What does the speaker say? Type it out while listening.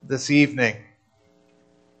this evening.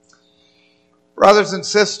 Brothers and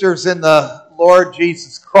sisters in the Lord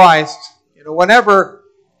Jesus Christ, whenever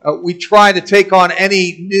we try to take on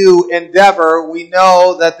any new endeavor, we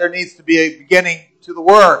know that there needs to be a beginning to the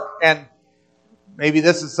work. And maybe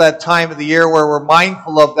this is that time of the year where we're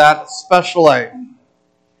mindful of that especially,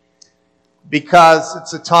 because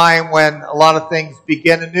it's a time when a lot of things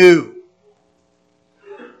begin anew.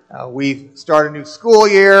 We start a new school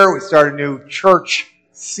year, we start a new church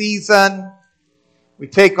season, we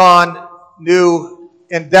take on new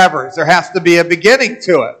endeavors. There has to be a beginning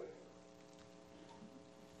to it.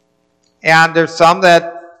 And there's some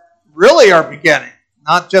that really are beginning,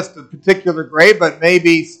 not just a particular grade, but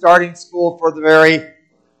maybe starting school for the very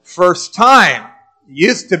first time. It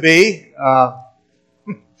used to be,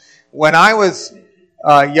 when I was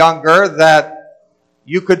younger, that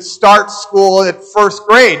you could start school at first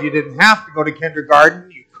grade. You didn't have to go to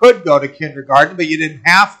kindergarten. You could go to kindergarten, but you didn't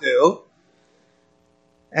have to.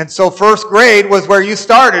 And so first grade was where you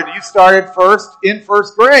started. You started first in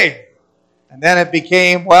first grade. And then it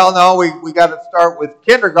became, well, no, we got to start with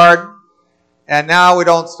kindergarten. And now we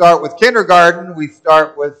don't start with kindergarten. We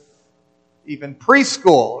start with even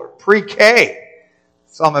preschool or pre-K.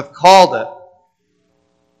 Some have called it.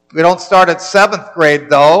 We don't start at 7th grade,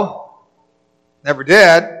 though. Never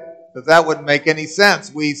did, because that wouldn't make any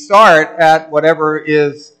sense. We start at whatever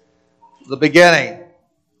is the beginning.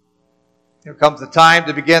 Here comes the time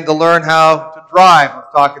to begin to learn how to drive. I was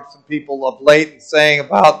talking to some people of late and saying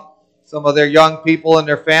about some of their young people and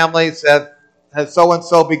their families has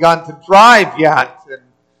so-and-so begun to drive yet? And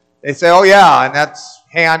they say, oh yeah, and that's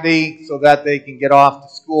handy so that they can get off to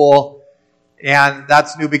school. And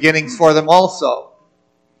that's new beginnings for them also.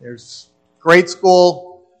 There's grade school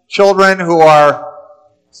children who are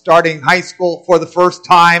starting high school for the first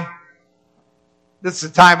time. This is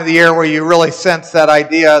the time of the year where you really sense that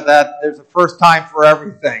idea that there's a first time for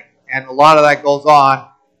everything. And a lot of that goes on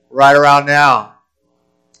right around now.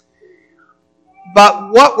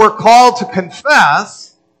 But what we're called to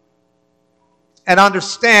confess and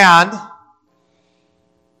understand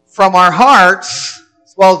from our hearts,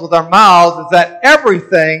 as well as with our mouths, is that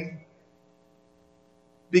everything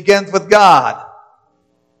begins with God.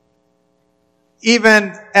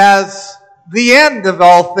 Even as the end of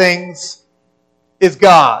all things is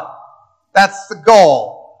God. That's the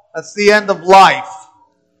goal. That's the end of life.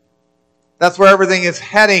 That's where everything is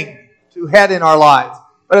heading to head in our lives.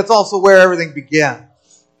 But it's also where everything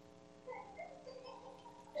begins.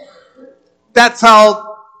 That's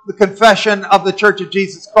how the confession of the Church of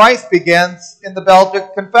Jesus Christ begins in the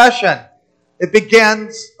Belgic Confession. It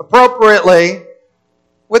begins appropriately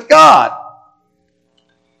with God.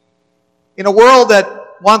 In a world that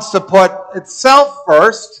wants to put itself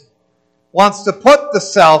first, wants to put the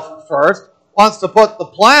self first, wants to put the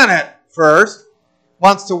planet first,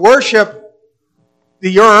 wants to worship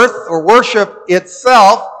the earth or worship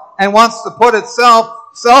itself, and wants to put itself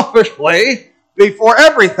selfishly before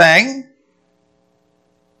everything,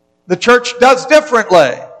 the church does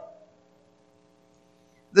differently.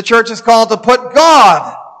 The church is called to put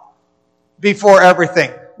God before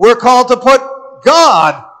everything. We're called to put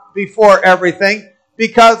God before everything,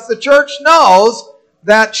 because the church knows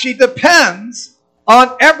that she depends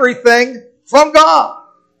on everything from God.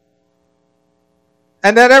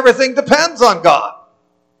 And that everything depends on God.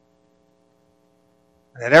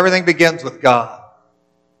 And that everything begins with God.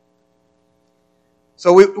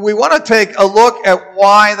 So we want to take a look at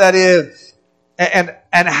why that is and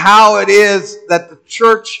how it is that the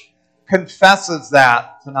church confesses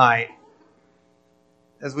that tonight.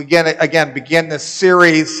 As we again begin this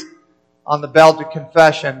series on the Belgic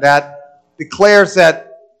Confession that declares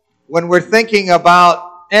that when we're thinking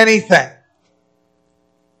about anything,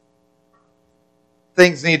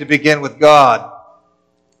 things need to begin with God.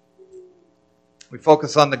 We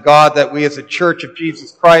focus on the God that we as a Church of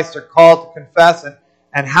Jesus Christ are called to confess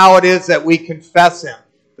and how it is that we confess Him.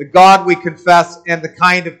 The God we confess and the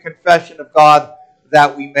kind of confession of God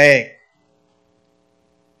that we make.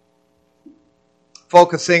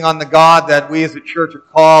 Focusing on the God that we as a church are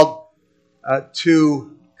called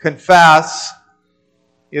to confess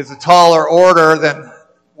is a taller order than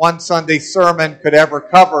one Sunday sermon could ever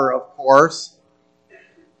cover, of course.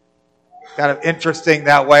 Kind of interesting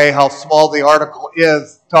that way, how small the article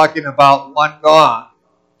is, talking about one God.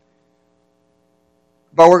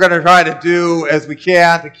 But we're going to try to do as we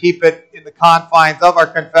can to keep it in the confines of our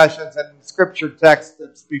confessions and the scripture text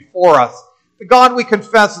that's before us. The God we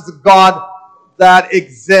confess is a God that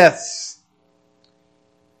exists,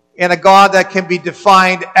 and a God that can be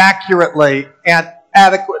defined accurately and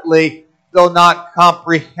adequately, though not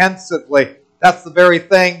comprehensively. That's the very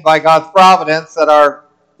thing, by God's providence, that our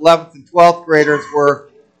 11th and 12th graders were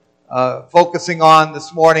focusing on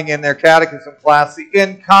this morning in their catechism class, the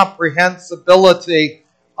incomprehensibility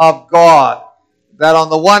of God. That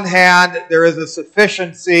on the one hand, there is a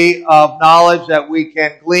sufficiency of knowledge that we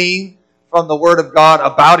can glean from the Word of God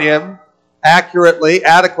about Him accurately,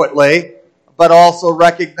 adequately, but also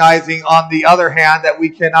recognizing on the other hand that we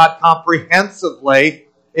cannot comprehensively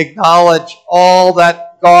acknowledge all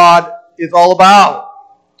that God is all about.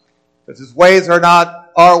 Because His ways are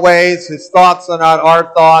not our ways, His thoughts are not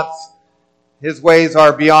our thoughts. His ways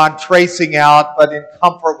are beyond tracing out, but in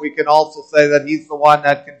comfort we can also say that He's the one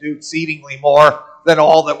that can do exceedingly more than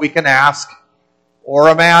all that we can ask or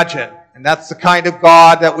imagine. And that's the kind of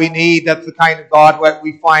God that we need. That's the kind of God that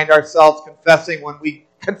we find ourselves confessing when we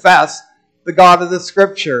confess the God of the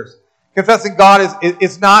Scriptures. Confessing God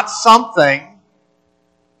is not something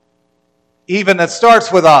even that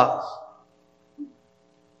starts with us.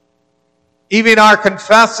 Even our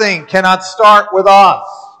confessing cannot start with us.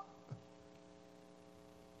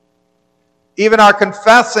 Even our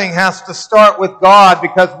confessing has to start with God,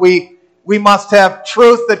 because we must have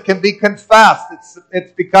truth that can be confessed.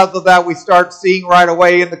 It's because of that we start seeing right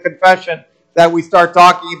away in the confession that we start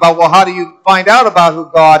talking about, well, how do you find out about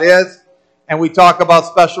who God is? And we talk about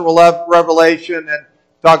special revelation and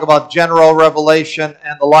talk about general revelation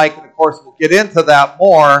and the like. And of course, we'll get into that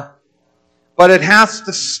more. But it has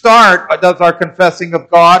to start, does our confessing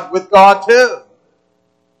of God, with God too.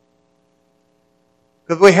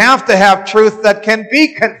 Because we have to have truth that can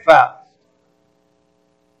be confessed.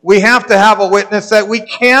 We have to have a witness that we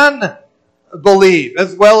can believe,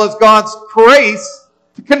 as well as God's grace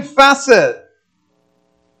to confess it.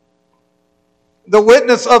 The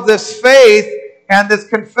witness of this faith and this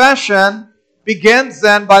confession begins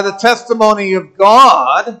then by the testimony of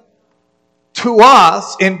God to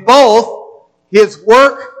us in both His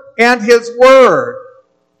work and His word,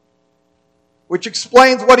 which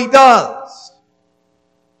explains what He does.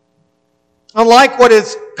 Unlike what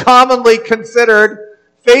is commonly considered,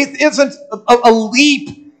 faith isn't a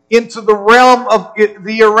leap into the realm of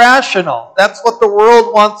the irrational. That's what the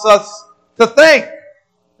world wants us to think.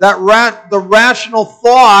 That the rational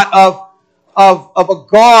thought of a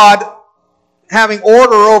God having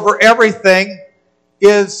order over everything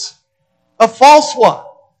is a false one.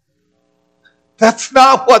 That's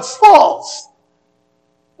not what's false.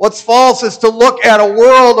 What's false is to look at a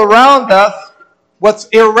world around us. What's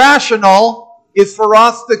irrational is for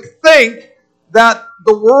us to think that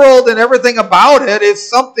the world and everything about it is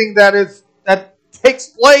something that takes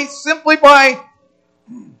place simply by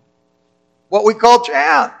what we call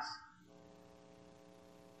chance.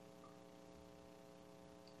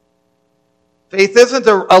 Faith isn't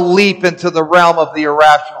a leap into the realm of the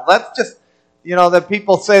irrational. That's just, that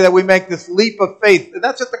people say that we make this leap of faith. And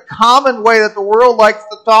that's just a common way that the world likes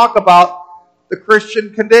to talk about the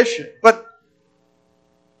Christian condition. But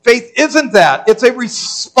faith isn't that. It's a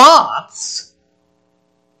response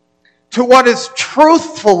to what is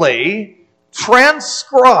truthfully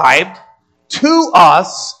transcribed to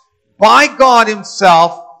us by God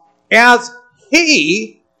Himself as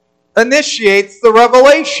He initiates the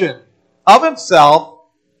revelation of Himself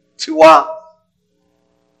to us.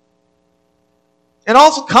 And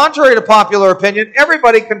also, contrary to popular opinion,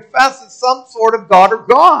 everybody confesses some sort of God or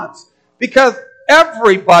gods, because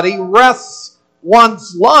everybody rests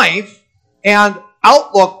one's life and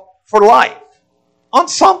outlook for life on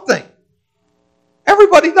something.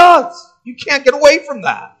 Everybody does. You can't get away from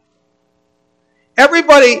that.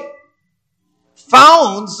 Everybody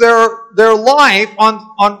founds their life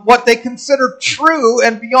on what they consider true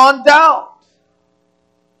and beyond doubt.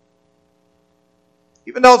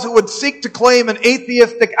 Even those who would seek to claim an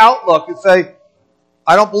atheistic outlook and say,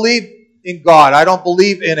 I don't believe in God, I don't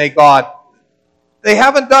believe in a God. They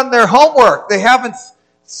haven't done their homework. They haven't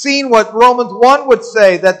seen what Romans 1 would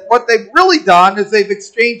say, that what they've really done is they've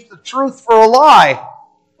exchanged the truth for a lie.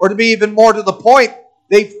 Or to be even more to the point,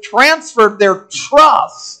 they've transferred their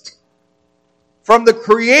trust from the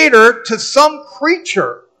Creator to some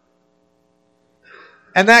creature.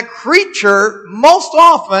 And that creature, most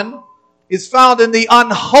often, is found in the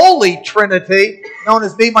unholy Trinity, known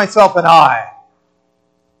as me, myself, and I.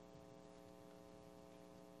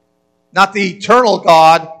 Not the eternal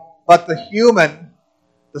God, but the human,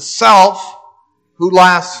 the self, who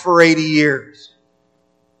lasts for 80 years.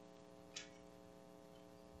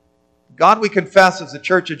 God we confess as the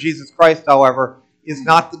Church of Jesus Christ, however, is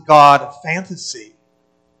not the God of fantasy.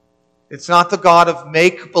 It's not the God of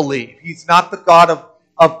make-believe. He's not the God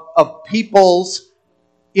of people's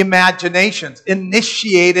imaginations,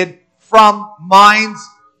 initiated from minds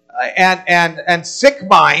and sick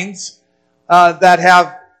minds that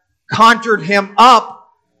have conjured him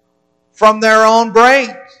up from their own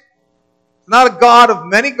brains. He's not a God of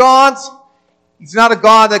many gods. He's not a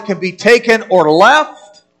God that can be taken or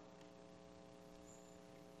left.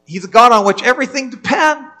 He's a God on which everything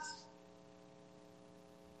depends.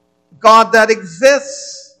 God that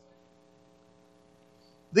exists.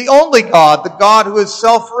 The only God, the God who is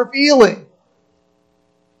self-revealing.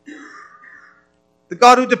 The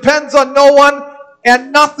God who depends on no one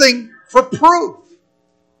and nothing for proof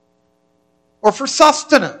or for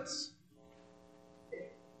sustenance.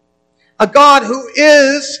 A God who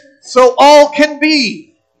is so all can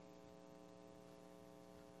be.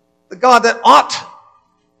 The God that ought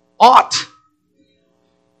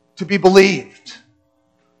to be believed.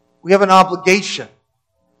 We have an obligation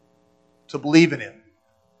to believe in Him.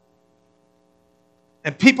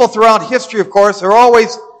 And people throughout history, of course, are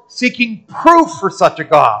always seeking proof for such a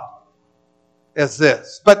God as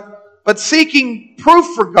this. But seeking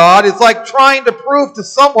proof for God is like trying to prove to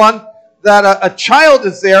someone that a child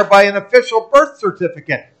is there by an official birth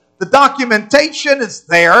certificate. The documentation is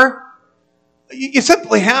there. You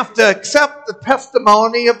simply have to accept the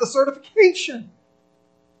testimony of the certification.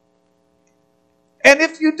 And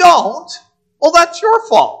if you don't, well, that's your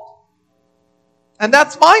fault. And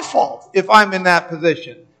that's my fault if I'm in that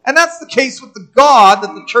position. And that's the case with the God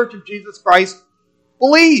that the Church of Jesus Christ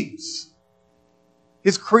believes.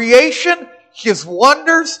 His creation, His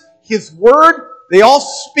wonders, His word, they all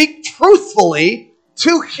speak truthfully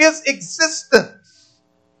to His existence.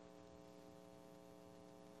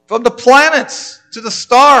 From the planets to the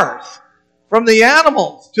stars, from the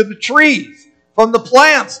animals to the trees, from the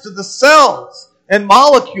plants to the cells and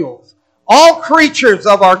molecules, all creatures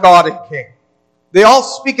of our God and King. They all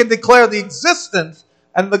speak and declare the existence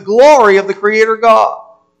and the glory of the Creator God.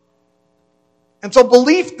 And so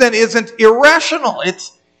belief then isn't irrational.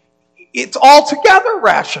 It's altogether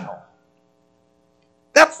rational.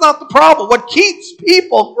 That's not the problem. What keeps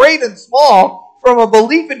people, great and small, from a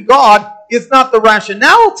belief in God is not the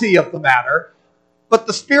rationality of the matter, but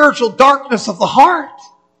the spiritual darkness of the heart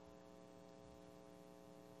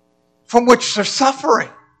from which they're suffering.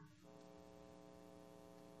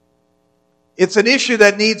 It's an issue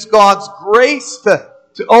that needs God's grace to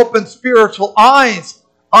open spiritual eyes,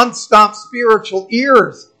 unstop spiritual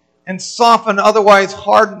ears, and soften otherwise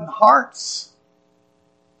hardened hearts.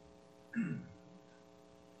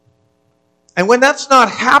 And when that's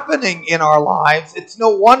not happening in our lives, it's no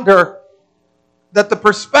wonder that the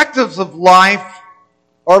perspectives of life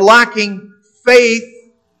are lacking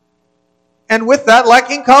faith, and with that,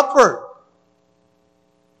 lacking comfort.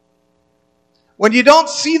 When you don't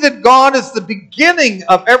see that God is the beginning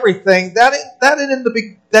of everything, that in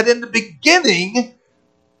the beginning,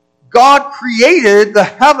 God created the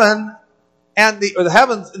heaven the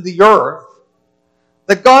heavens and the earth,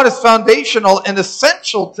 that God is foundational and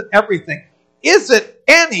essential to everything, is it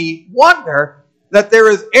any wonder that there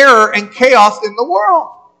is error and chaos in the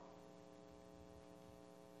world?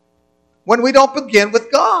 When we don't begin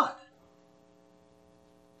with God.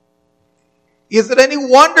 Is it any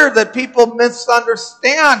wonder that people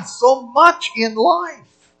misunderstand so much in life?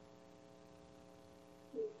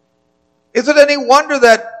 Is it any wonder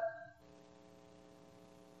that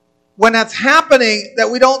when that's happening, that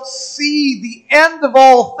we don't see the end of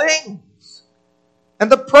all things and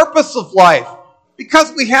the purpose of life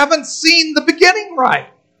because we haven't seen the beginning right?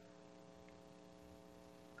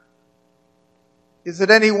 Is it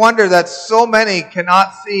any wonder that so many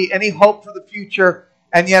cannot see any hope for the future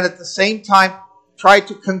and yet at the same time try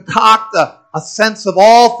to concoct a sense of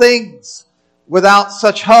all things without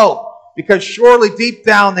such hope? Because surely deep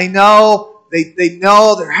down they know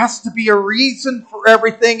there has to be a reason for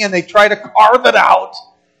everything, and they try to carve it out.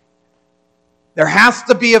 There has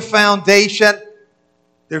to be a foundation.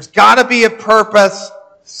 There's got to be a purpose.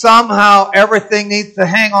 Somehow everything needs to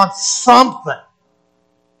hang on something.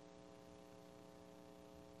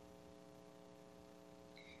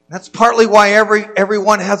 That's partly why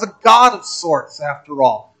everyone has a God of sorts, after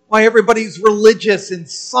all. Why everybody's religious in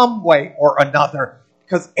some way or another.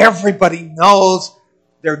 Because everybody knows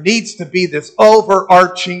there needs to be this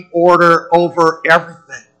overarching order over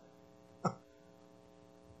everything.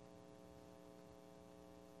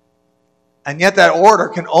 And yet that order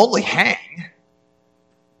can only hang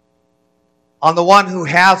on the one who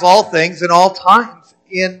has all things in all times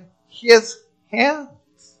in His hands.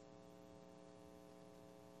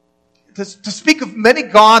 To speak of many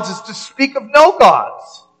gods is to speak of no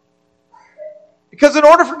gods. Because in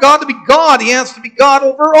order for God to be God, He has to be God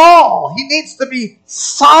over all. He needs to be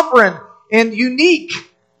sovereign and unique.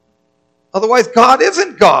 Otherwise, God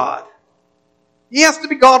isn't God. He has to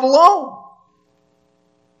be God alone.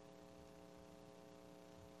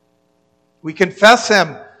 We confess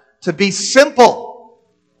Him to be simple.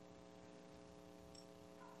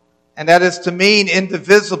 And that is to mean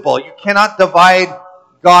indivisible. You cannot divide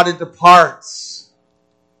God into parts.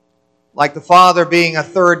 Like the Father being a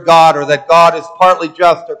third God, or that God is partly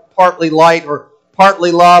just, or partly light, or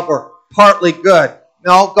partly love, or partly good.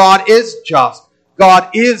 No, God is just. God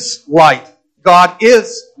is light. God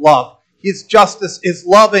is love. His justice is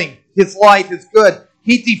loving. His light is good.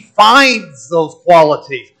 He defines those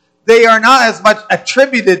qualities. They are not as much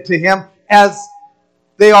attributed to Him as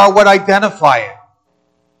they are what identify Him.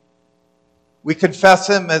 We confess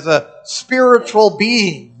Him as a spiritual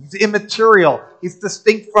being. He's immaterial. He's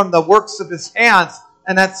distinct from the works of His hands,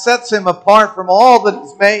 and that sets Him apart from all that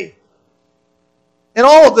He's made. And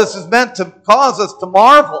all of this is meant to cause us to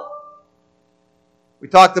marvel. We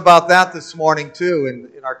talked about that this morning too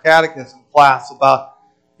in our catechism class about,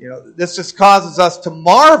 this just causes us to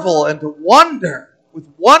marvel and to wonder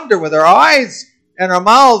with our eyes and our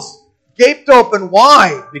mouths gaped open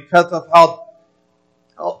wide because of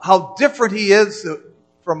how different He is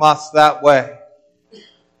from us that way.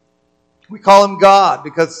 We call Him God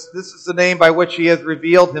because this is the name by which He has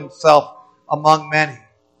revealed Himself among many.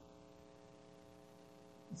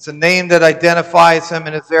 It's a name that identifies Him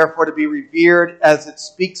and is therefore to be revered as it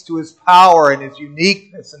speaks to His power and His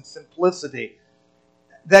uniqueness and simplicity.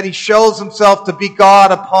 That He shows Himself to be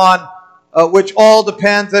God upon which all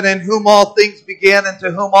depends and in whom all things begin and to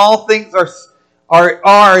whom all things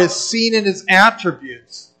are is seen in His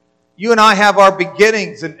attributes. You and I have our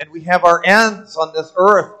beginnings and we have our ends on this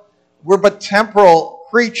earth. We're but temporal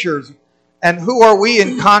creatures. And who are we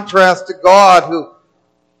in contrast to God, who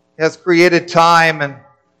has created time and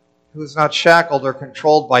who is not shackled or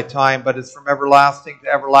controlled by time, but is from everlasting to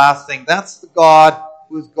everlasting? That's the God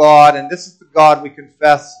who is God, and this is the God we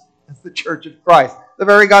confess as the Church of Christ. The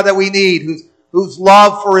very God that we need, whose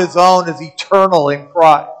love for His own is eternal in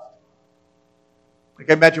Christ. Like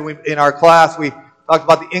I mentioned in our class, we talked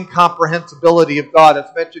about the incomprehensibility of God.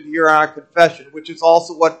 It's mentioned here in our confession, which is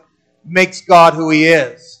also what makes God who He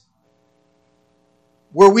is.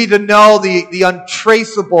 Were we to know the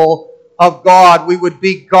untraceable of God, we would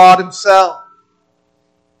be God Himself.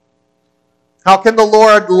 How can the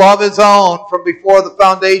Lord love His own from before the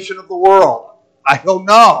foundation of the world? I don't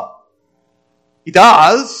know. He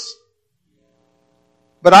does.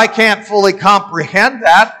 But I can't fully comprehend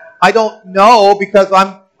that. I don't know because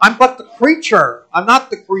I'm but the creature. I'm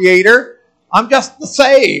not the creator. I'm just the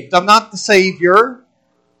saved. I'm not the Savior.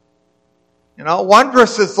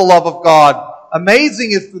 Wondrous is the love of God.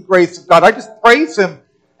 Amazing is the grace of God. I just praise Him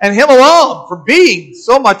and Him alone for being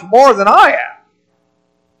so much more than I am.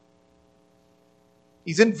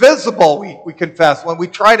 He's invisible, we confess. When we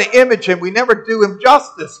try to image Him, we never do Him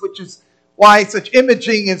justice, which is why such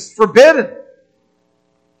imaging is forbidden.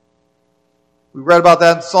 We read about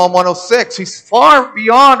that in Psalm 106. He's far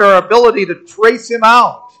beyond our ability to trace Him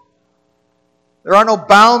out. There are no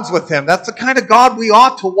bounds with Him. That's the kind of God we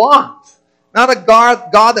ought to want. Not a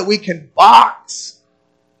God that we can box,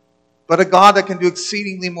 but a God that can do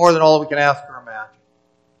exceedingly more than all we can ask or imagine.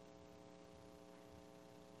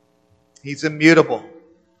 He's immutable.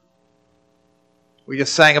 We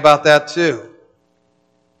just sang about that too.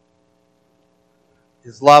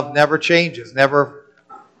 His love never changes, never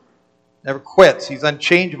quits. He's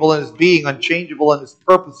unchangeable in His being, unchangeable in His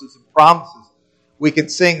purposes and promises. We can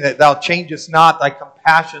sing that Thou changest not, Thy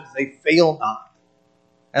compassions, they fail not.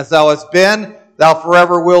 As Thou hast been, Thou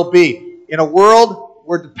forever will be. In a world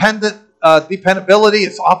where dependability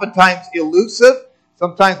is oftentimes elusive,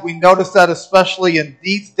 sometimes we notice that especially in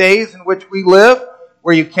these days in which we live,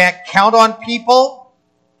 where you can't count on people,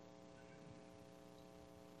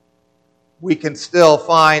 we can still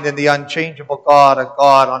find in the unchangeable God a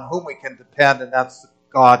God on whom we can depend, and that's the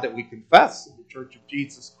God that we confess in the Church of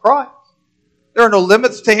Jesus Christ. There are no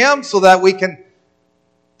limits to Him, so that we can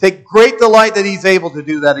take great delight that He's able to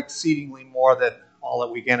do that exceedingly more than all that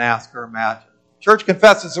we can ask or imagine. The church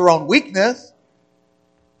confesses her own weakness,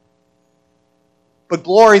 but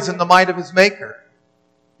glories in the might of His Maker.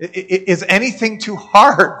 Is anything too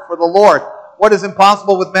hard for the Lord? What is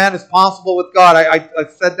impossible with man is possible with God. I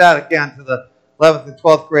said that again to the 11th and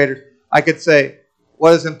 12th graders. I could say,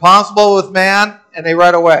 what is impossible with man? And they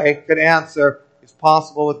right away could answer, is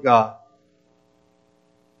possible with God.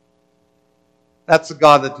 That's the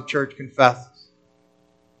God that the church confesses.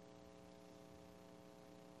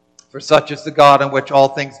 For such is the God on which all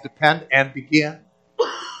things depend and begin.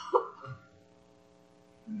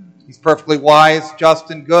 He's perfectly wise,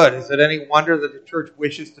 just, and good. Is it any wonder that the church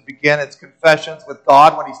wishes to begin its confessions with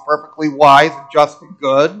God when He's perfectly wise and just and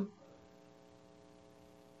good?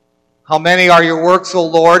 How many are your works, O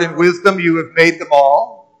Lord? In wisdom you have made them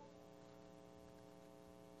all.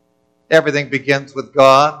 Everything begins with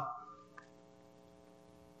God.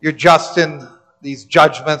 You're just in these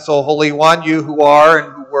judgments, O Holy One, you who are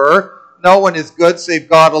and who were. No one is good save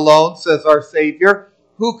God alone, says our Savior.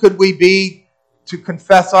 Who could we be to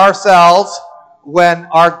confess ourselves when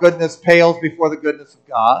our goodness pales before the goodness of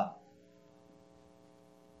God?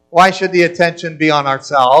 Why should the attention be on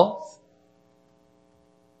ourselves?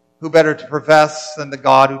 Who better to profess than the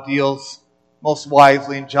God who deals most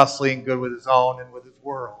wisely and justly and good with His own and with His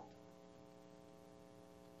world?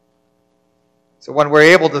 So when we're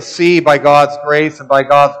able to see by God's grace and by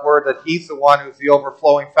God's word that He's the one who's the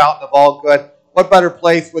overflowing fountain of all good, what better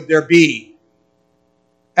place would there be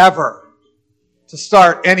ever to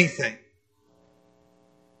start anything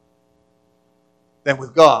than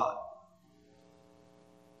with God?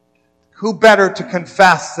 Who better to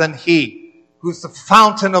confess than He, who's the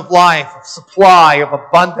fountain of life, of supply, of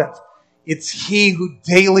abundance? It's He who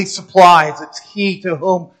daily supplies. It's He to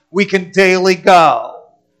whom we can daily go.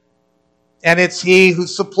 And it's He who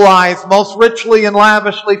supplies most richly and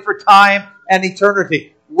lavishly for time and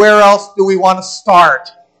eternity. Where else do we want to start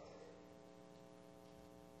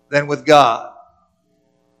than with God?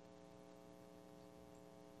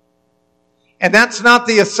 And that's not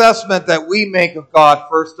the assessment that we make of God,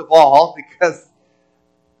 first of all, because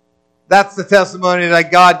that's the testimony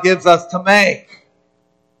that God gives us to make.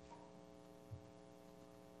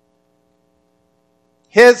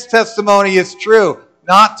 His testimony is true,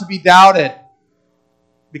 not to be doubted,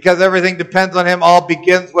 because everything depends on Him, all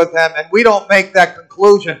begins with Him, and we don't make that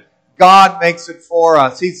conclusion. God makes it for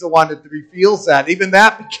us. He's the one that reveals that. Even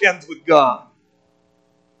that begins with God.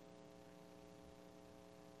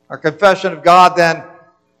 Our confession of God, then,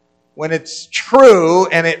 when it's true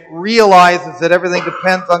and it realizes that everything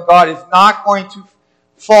depends on God, is not going to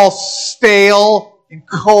fall stale and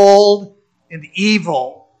cold and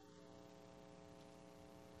evil.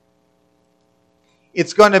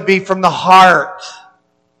 It's going to be from the heart.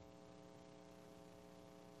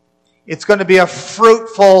 It's going to be a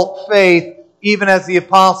fruitful faith, even as the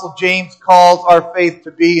Apostle James calls our faith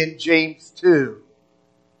to be in James 2.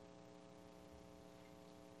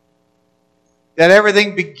 That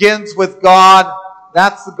everything begins with God.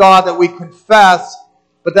 That's the God that we confess,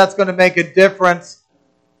 but that's going to make a difference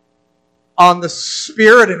on the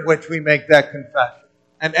spirit in which we make that confession.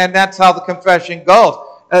 And that's how the confession goes.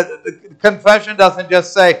 The confession doesn't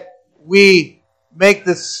just say, we make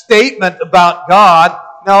this statement about God.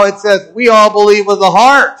 No, it says, we all believe with the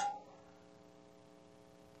heart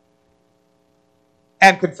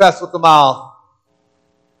and confess with the mouth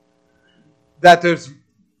that there's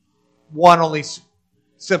one only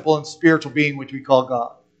simple and spiritual being which we call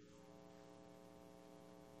God.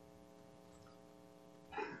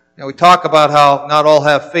 Now we talk about how not all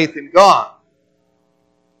have faith in God.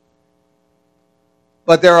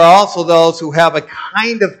 But there are also those who have a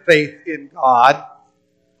kind of faith in God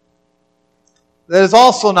that is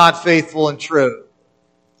also not faithful and true.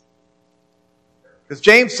 Because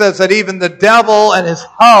James says that even the devil and his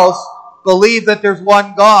house believe that there's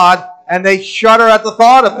one God, and they shudder at the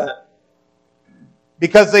thought of it,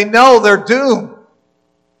 because they know they're doomed.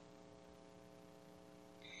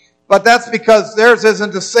 But that's because theirs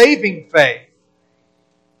isn't a saving faith.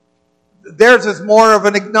 Theirs is more of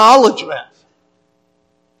an acknowledgement.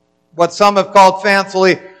 What some have called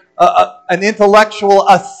fancifully an intellectual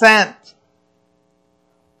assent.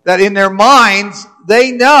 That in their minds,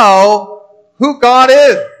 they know who God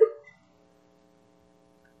is.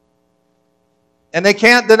 And they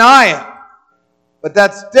can't deny Him. But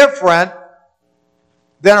that's different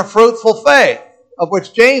than a fruitful faith, of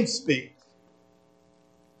which James speaks.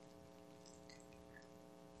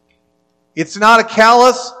 It's not a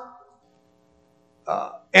callous,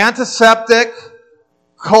 antiseptic,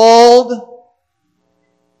 cold,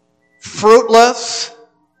 fruitless,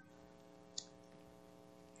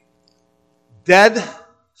 dead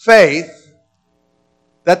faith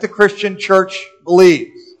that the Christian church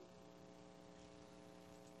believes.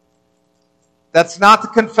 That's not the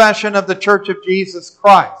confession of the Church of Jesus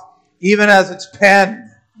Christ, even as it's penned.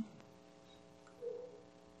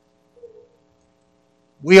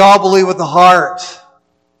 We all believe with the heart.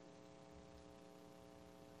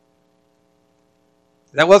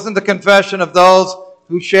 That wasn't the confession of those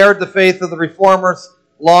who shared the faith of the Reformers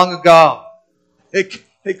long ago. It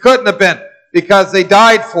couldn't have been, because they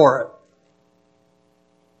died for it.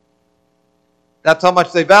 That's how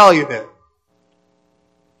much they valued it.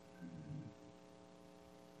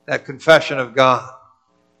 that confession of God.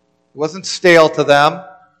 It wasn't stale to them.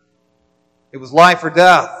 It was life or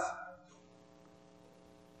death.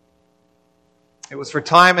 It was for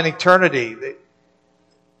time and eternity.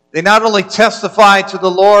 They not only testified to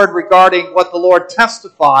the Lord regarding what the Lord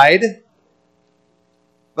testified,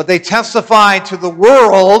 but they testified to the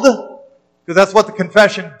world, because that's what the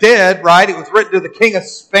confession did, right? It was written to the King of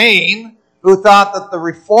Spain, who thought that the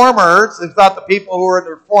reformers, who thought the people who were in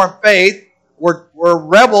the Reformed faith were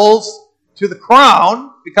rebels to the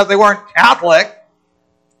crown because they weren't Catholic.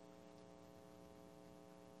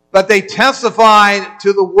 But they testified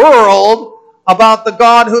to the world about the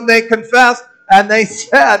God whom they confessed, and they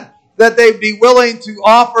said that they'd be willing to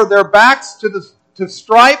offer their backs to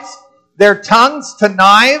stripes, their tongues to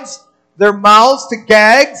knives, their mouths to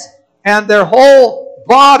gags, and their whole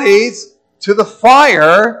bodies to the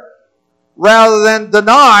fire, rather than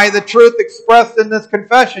deny the truth expressed in this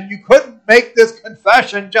confession. You couldn't make this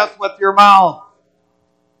confession just with your mouth.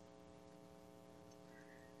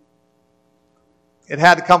 It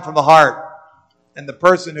had to come from the heart. And the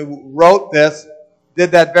person who wrote this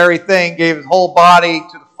did that very thing, gave his whole body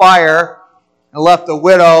to the fire, and left a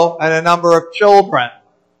widow and a number of children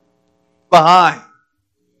behind.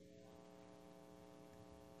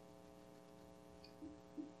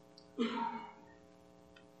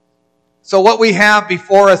 So what we have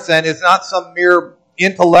before us then is not some mere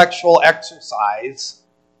intellectual exercise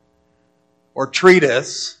or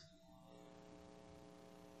treatise,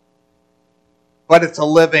 but it's a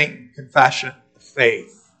living confession of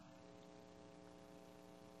faith.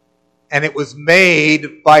 And it was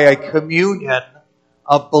made by a communion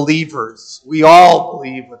of believers. We all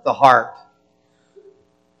believe with the heart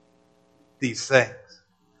these things.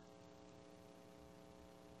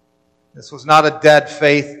 This was not a dead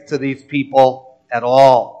faith to these people at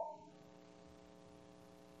all.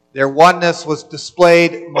 Their oneness was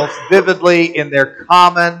displayed most vividly in their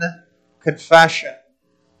common confession.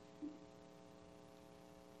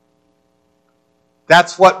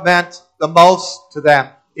 That's what meant the most to them.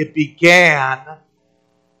 It began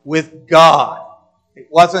with God. It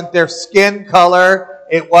wasn't their skin color.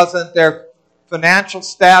 It wasn't their financial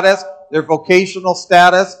status, their vocational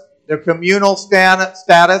status, their communal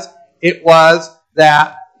status. It was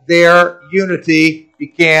that their unity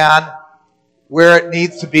began where it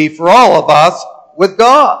needs to be for all of us, with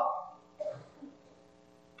God.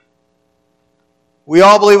 We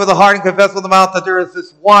all believe with the heart and confess with the mouth that there is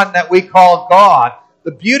this one that we call God.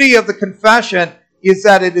 The beauty of the confession is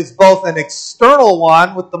that it is both an external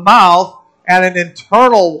one with the mouth and an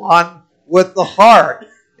internal one with the heart.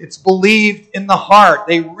 It's believed in the heart.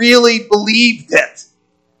 They really believed it.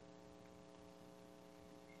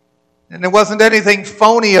 And there wasn't anything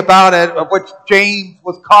phony about it, of which James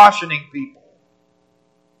was cautioning people.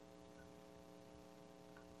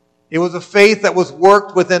 It was a faith that was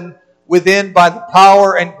worked within by the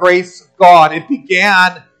power and grace of God. It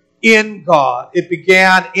began in God. It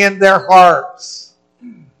began in their hearts.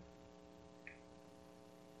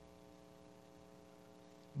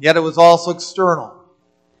 Yet it was also external.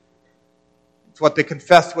 It's what they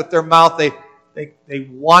confessed with their mouth. They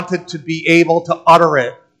wanted to be able to utter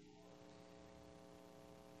it,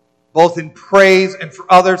 both in praise and for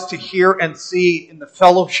others to hear and see in the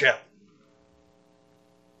fellowship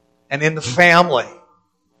and in the family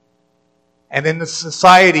and in the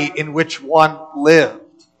society in which one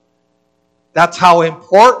lived. That's how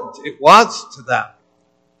important it was to them.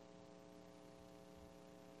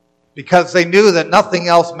 Because they knew that nothing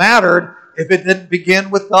else mattered if it didn't begin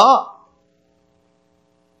with God.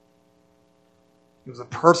 It was a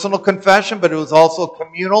personal confession, but it was also a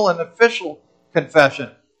communal and official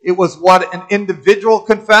confession. It was what an individual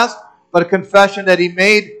confessed, but a confession that he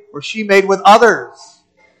made or she made with others.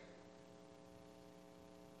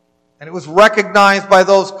 And it was recognized by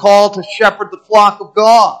those called to shepherd the flock of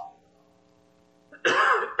God.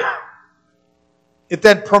 It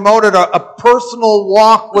then promoted a personal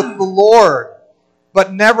walk with the Lord,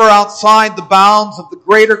 but never outside the bounds of the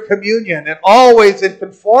greater communion, and always in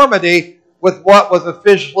conformity with what was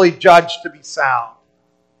officially judged to be sound.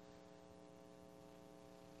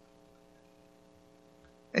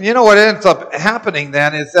 And you know what ends up happening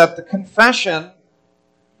then is that the confession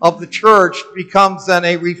of the church becomes then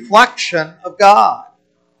a reflection of God.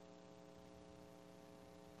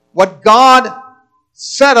 What God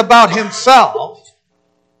said about himself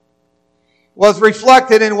was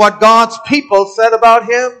reflected in what God's people said about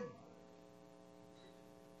him.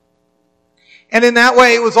 And in that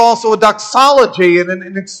way, it was also a doxology and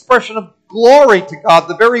an expression of glory to God,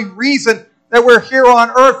 the very reason that we're here on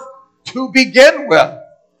earth to begin with.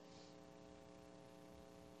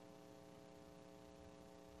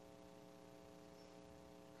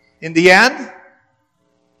 In the end,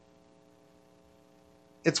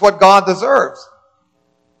 it's what God deserves.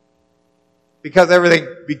 Because everything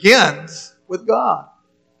begins with God.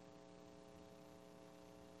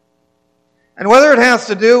 And whether it has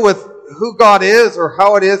to do with who God is or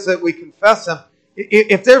how it is that we confess Him,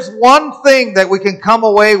 if there's one thing that we can come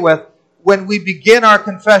away with when we begin our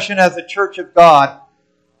confession as a church of God,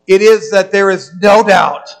 it is that there is no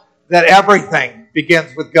doubt that everything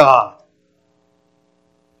begins with God.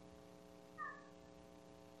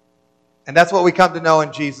 And that's what we come to know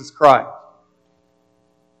in Jesus Christ.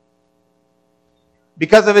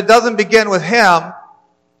 Because if it doesn't begin with Him,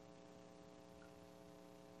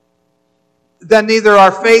 then neither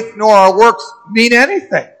our faith nor our works mean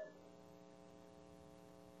anything.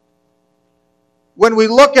 When we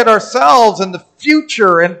look at ourselves and the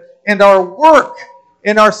future and our work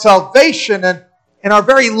and our salvation and our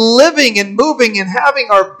very living and moving and having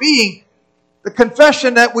our being, the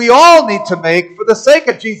confession that we all need to make for the sake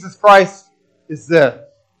of Jesus Christ is this.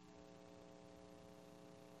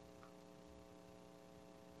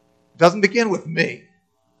 It doesn't begin with me.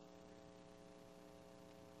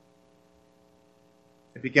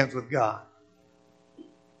 It begins with God.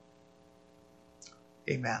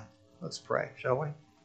 Amen. Let's pray, shall we?